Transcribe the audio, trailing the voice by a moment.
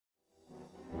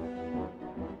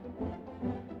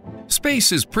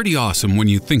Space is pretty awesome when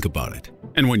you think about it.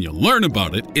 And when you learn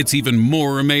about it, it's even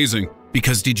more amazing.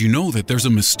 Because did you know that there's a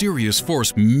mysterious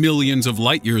force millions of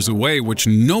light years away which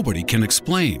nobody can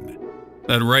explain?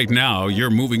 That right now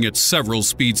you're moving at several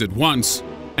speeds at once,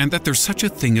 and that there's such a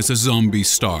thing as a zombie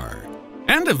star.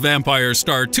 And a vampire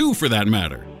star too, for that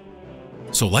matter.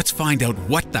 So let's find out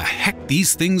what the heck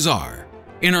these things are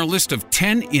in our list of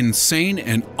 10 insane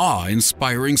and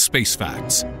awe-inspiring space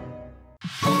facts.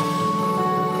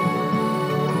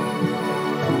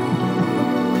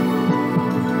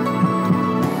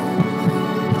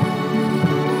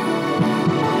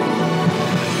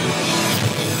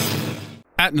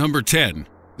 At number 10,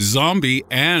 zombie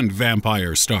and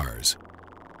vampire stars.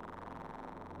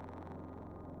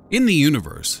 In the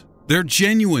universe, there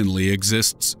genuinely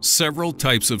exists several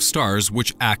types of stars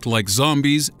which act like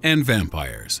zombies and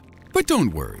vampires. But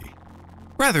don't worry.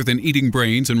 Rather than eating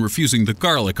brains and refusing the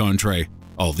garlic entree,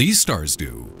 all these stars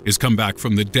do is come back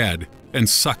from the dead and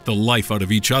suck the life out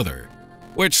of each other.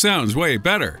 Which sounds way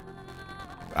better,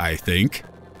 I think.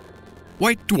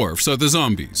 White dwarfs are the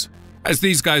zombies, as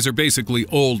these guys are basically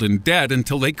old and dead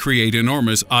until they create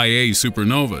enormous IA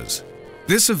supernovas.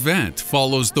 This event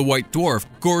follows the white dwarf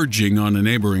gorging on a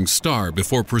neighboring star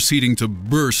before proceeding to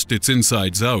burst its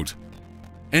insides out.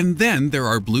 And then there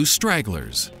are blue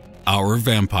stragglers, our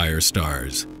vampire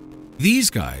stars. These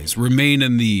guys remain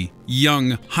in the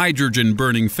young,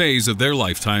 hydrogen-burning phase of their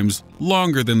lifetimes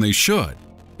longer than they should,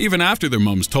 even after their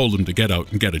mums told them to get out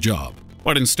and get a job.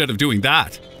 But instead of doing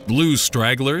that, blue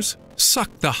stragglers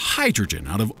suck the hydrogen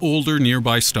out of older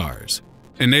nearby stars,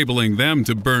 enabling them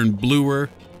to burn bluer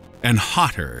and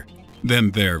hotter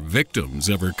than their victims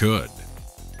ever could.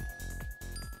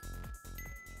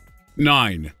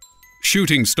 9.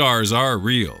 Shooting stars are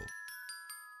real.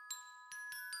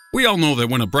 We all know that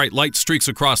when a bright light streaks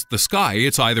across the sky,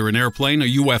 it's either an airplane, a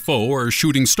UFO, or a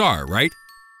shooting star, right?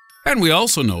 And we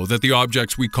also know that the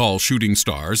objects we call shooting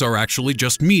stars are actually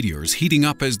just meteors heating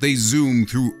up as they zoom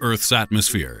through Earth's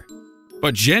atmosphere.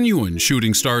 But genuine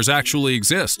shooting stars actually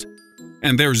exist,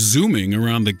 and they're zooming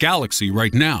around the galaxy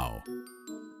right now.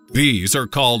 These are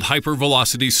called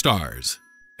hypervelocity stars,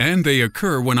 and they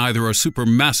occur when either a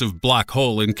supermassive black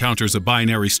hole encounters a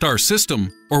binary star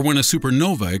system or when a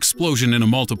supernova explosion in a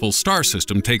multiple star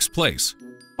system takes place.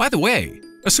 By the way,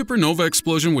 a supernova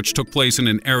explosion which took place in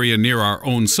an area near our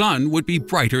own sun would be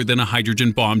brighter than a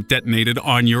hydrogen bomb detonated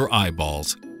on your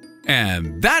eyeballs.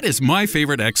 And that is my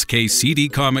favorite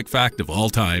XKCD comic fact of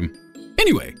all time.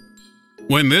 Anyway,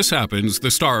 when this happens, the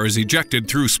star is ejected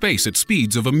through space at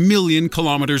speeds of 1,000,000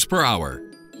 kilometers per hour.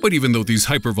 But even though these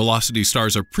hypervelocity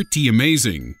stars are pretty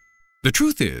amazing, the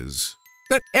truth is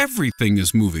that everything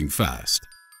is moving fast.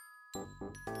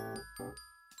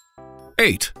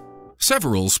 8.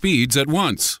 Several speeds at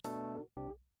once.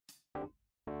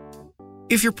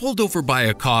 If you're pulled over by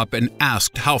a cop and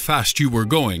asked how fast you were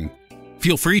going,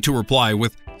 feel free to reply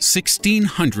with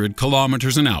 1,600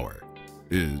 kilometers an hour,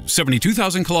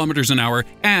 72,000 kilometers an hour,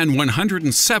 and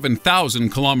 107,000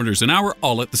 kilometers an hour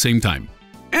all at the same time.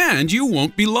 And you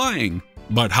won't be lying.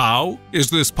 But how is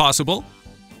this possible?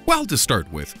 Well, to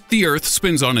start with, the Earth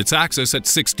spins on its axis at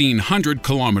 1,600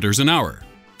 kilometers an hour,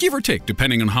 give or take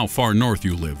depending on how far north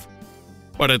you live.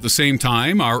 But at the same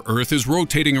time, our Earth is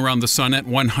rotating around the Sun at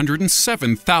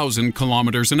 107,000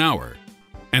 kilometers an hour.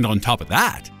 And on top of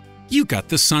that, you got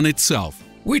the Sun itself,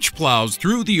 which plows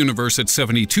through the universe at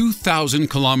 72,000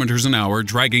 kilometers an hour,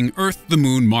 dragging Earth, the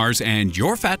Moon, Mars, and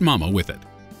your fat mama with it.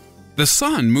 The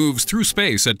Sun moves through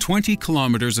space at 20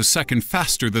 kilometers a second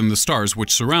faster than the stars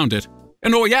which surround it.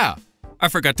 And oh yeah, I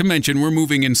forgot to mention we're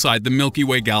moving inside the Milky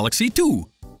Way galaxy too,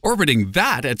 orbiting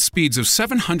that at speeds of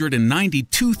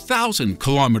 792,000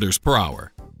 kilometers per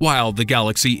hour, while the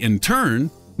galaxy in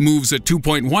turn moves at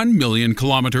 2.1 million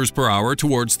kilometers per hour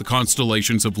towards the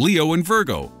constellations of Leo and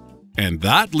Virgo. And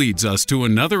that leads us to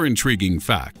another intriguing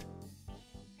fact.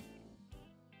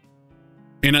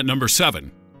 In at number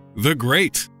 7, the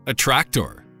Great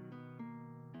Attractor.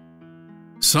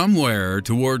 Somewhere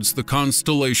towards the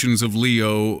constellations of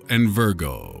Leo and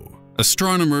Virgo,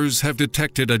 astronomers have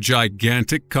detected a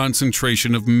gigantic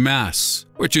concentration of mass,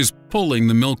 which is pulling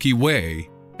the Milky Way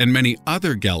and many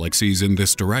other galaxies in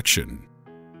this direction.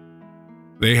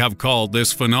 They have called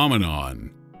this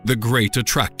phenomenon the Great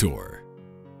Attractor.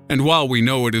 And while we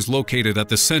know it is located at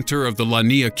the center of the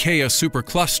Laniakea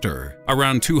supercluster,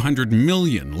 around 200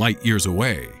 million light-years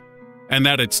away, and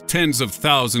that it's tens of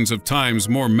thousands of times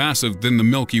more massive than the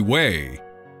Milky Way,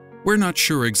 we're not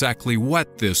sure exactly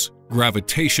what this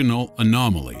gravitational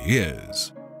anomaly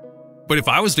is. But if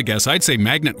I was to guess, I'd say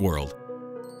Magnet World.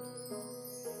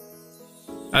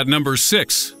 At number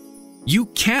 6, you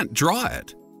can't draw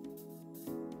it.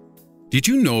 Did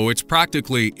you know it's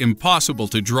practically impossible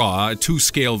to draw a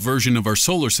 2-scale version of our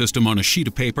solar system on a sheet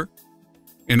of paper?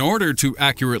 In order to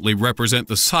accurately represent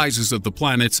the sizes of the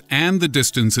planets and the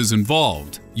distances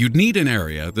involved, you'd need an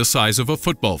area the size of a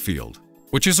football field,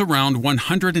 which is around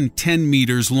 110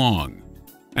 meters long.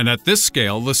 And at this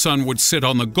scale, the Sun would sit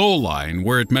on the goal line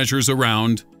where it measures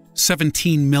around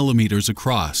 17 millimeters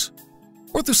across,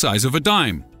 or the size of a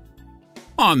dime.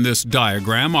 On this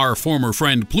diagram, our former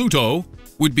friend Pluto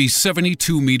would be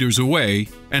 72 meters away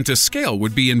and to scale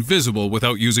would be invisible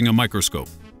without using a microscope,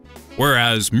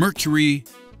 whereas Mercury,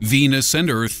 Venus, and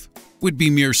Earth would be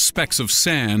mere specks of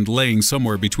sand laying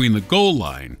somewhere between the goal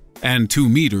line and 2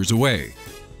 meters away.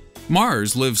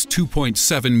 Mars lives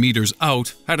 2.7 meters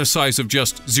out at a size of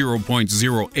just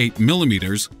 0.08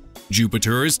 millimeters.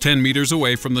 Jupiter is 10 meters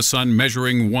away from the Sun,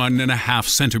 measuring 1.5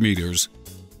 centimeters.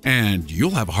 And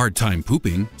you'll have a hard time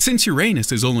pooping, since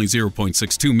Uranus is only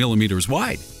 0.62 millimeters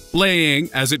wide, laying,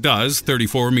 as it does,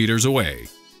 34 meters away.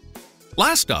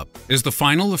 Last up is the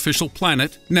final official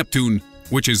planet, Neptune,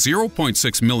 which is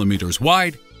 0.6 millimeters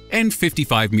wide and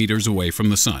 55 meters away from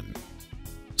the Sun.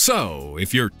 So,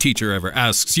 if your teacher ever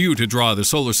asks you to draw the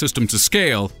solar system to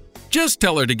scale, just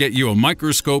tell her to get you a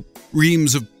microscope,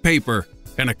 reams of paper,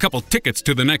 and a couple tickets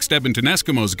to the next Edmonton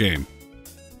Eskimos game.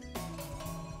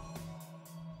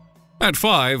 At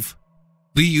 5,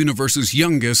 the universe's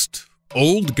youngest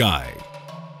old guy.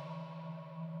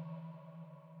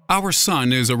 Our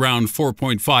Sun is around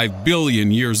 4.5 billion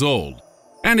years old,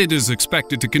 and it is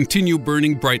expected to continue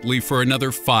burning brightly for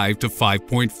another 5 to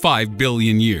 5.5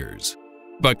 billion years.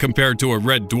 But compared to a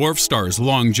red dwarf star's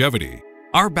longevity,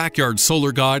 our backyard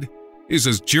solar god is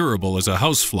as durable as a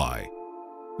housefly.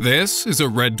 This is a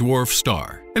red dwarf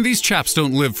star, and these chaps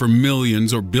don't live for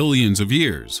millions or billions of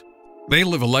years. They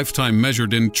live a lifetime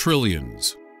measured in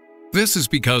trillions. This is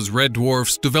because red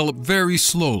dwarfs develop very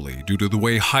slowly due to the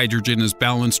way hydrogen is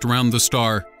balanced around the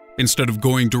star instead of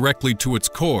going directly to its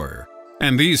core.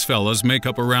 And these fellas make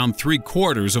up around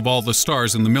 3/4 of all the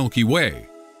stars in the Milky Way,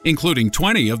 including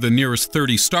 20 of the nearest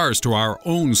 30 stars to our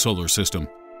own solar system,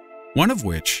 one of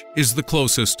which is the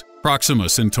closest, Proxima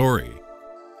Centauri.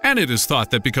 And it is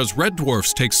thought that because red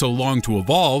dwarfs take so long to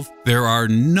evolve, there are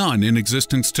none in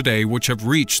existence today which have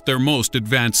reached their most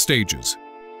advanced stages.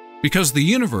 Because the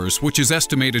universe, which is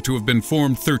estimated to have been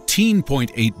formed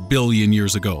 13.8 billion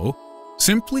years ago,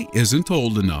 simply isn't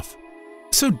old enough.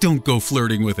 So don't go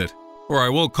flirting with it, or I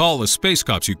will call the space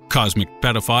cops, you cosmic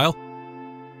pedophile.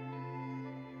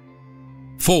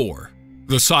 4.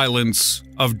 The silence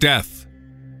of death.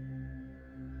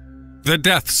 The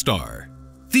Death Star.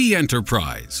 The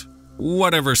Enterprise,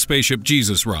 whatever spaceship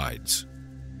Jesus rides.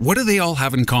 What do they all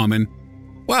have in common?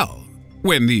 Well,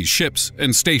 when these ships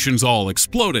and stations all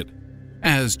exploded,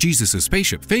 as Jesus'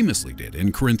 spaceship famously did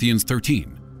in Corinthians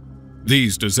 13,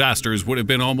 these disasters would have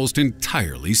been almost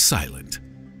entirely silent.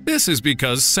 This is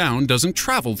because sound doesn't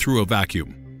travel through a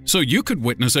vacuum, so you could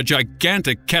witness a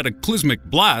gigantic cataclysmic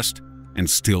blast and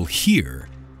still hear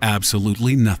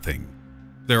absolutely nothing.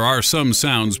 There are some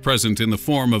sounds present in the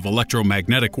form of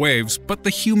electromagnetic waves, but the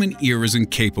human ear is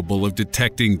incapable of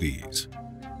detecting these.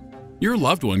 Your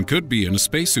loved one could be in a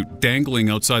spacesuit dangling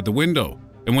outside the window,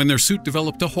 and when their suit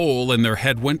developed a hole and their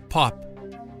head went pop,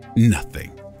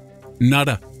 nothing.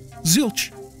 Nada.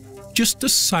 Zilch. Just a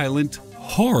silent,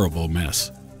 horrible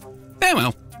mess. Eh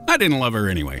well, I didn't love her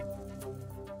anyway.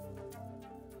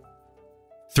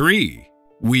 3.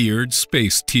 Weird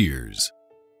space tears.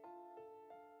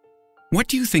 What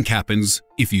do you think happens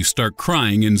if you start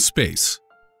crying in space?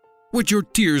 Would your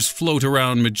tears float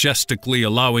around majestically,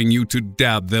 allowing you to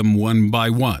dab them one by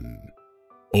one?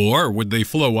 Or would they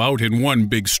flow out in one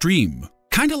big stream,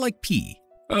 kinda like pee?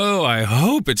 Oh, I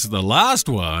hope it's the last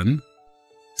one.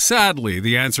 Sadly,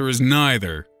 the answer is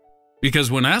neither.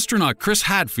 Because when astronaut Chris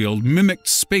Hadfield mimicked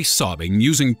space sobbing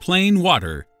using plain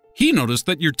water, he noticed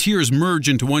that your tears merge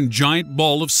into one giant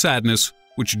ball of sadness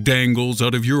which dangles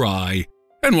out of your eye.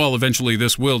 And while eventually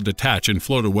this will detach and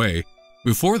float away,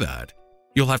 before that,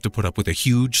 you'll have to put up with a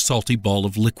huge salty ball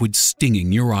of liquid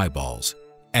stinging your eyeballs.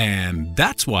 And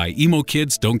that's why emo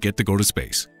kids don't get to go to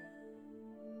space.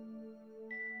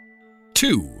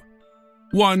 2.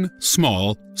 One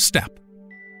small step.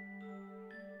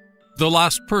 The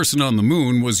last person on the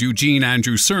moon was Eugene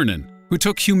Andrew Cernan, who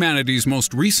took humanity's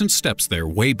most recent steps there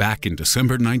way back in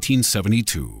December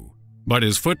 1972. But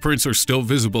his footprints are still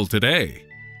visible today,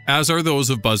 as are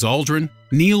those of Buzz Aldrin,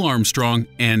 Neil Armstrong,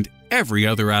 and every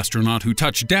other astronaut who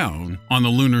touched down on the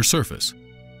lunar surface.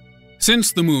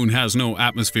 Since the moon has no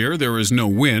atmosphere, there is no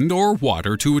wind or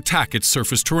water to attack its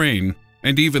surface terrain,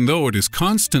 and even though it is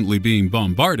constantly being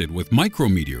bombarded with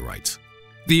micrometeorites,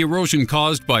 The erosion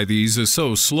caused by these is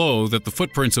so slow that the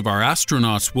footprints of our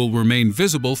astronauts will remain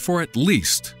visible for at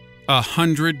least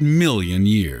 100 million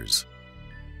years.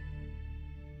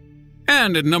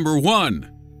 And at number 1,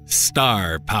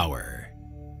 star power.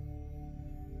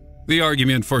 The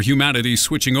argument for humanity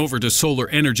switching over to solar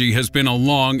energy has been a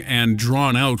long and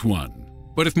drawn-out one.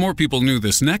 But if more people knew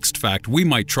this next fact, we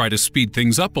might try to speed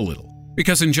things up a little.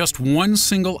 Because in just one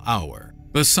single hour,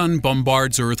 the sun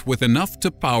bombards Earth with enough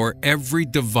to power every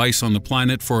device on the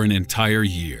planet for an entire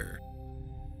year.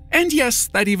 And yes,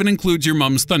 that even includes your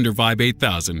mom's Thunder Vibe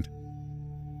 8000.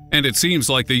 And it seems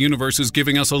like the universe is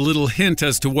giving us a little hint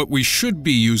as to what we should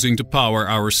be using to power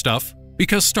our stuff,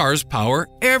 because stars power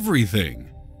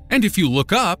everything. And if you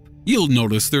look up, you'll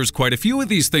notice there's quite a few of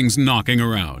these things knocking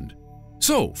around.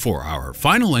 So, for our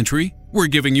final entry, we're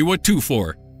giving you a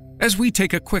 2-4, as we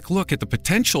take a quick look at the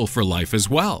potential for life as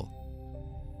well.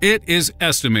 It is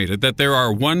estimated that there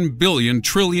are 1 billion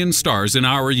trillion stars in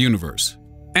our universe.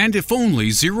 And if only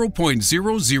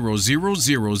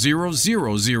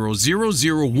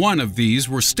 0.00000000001 of these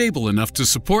were stable enough to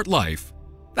support life,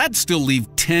 that'd still leave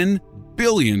 10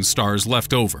 billion stars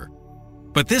left over.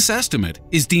 But this estimate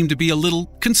is deemed to be a little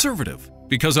conservative,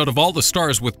 because out of all the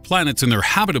stars with planets in their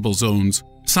habitable zones,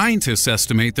 scientists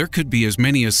estimate there could be as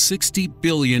many as 60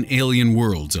 billion alien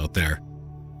worlds out there.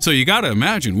 So you gotta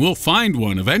imagine we'll find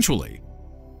one eventually,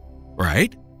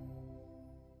 right?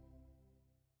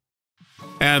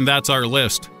 And that's our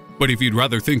list. But if you'd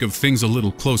rather think of things a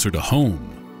little closer to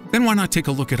home, then why not take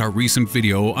a look at our recent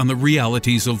video on the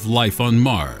realities of life on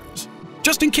Mars?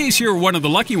 Just in case you're one of the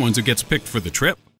lucky ones who gets picked for the trip.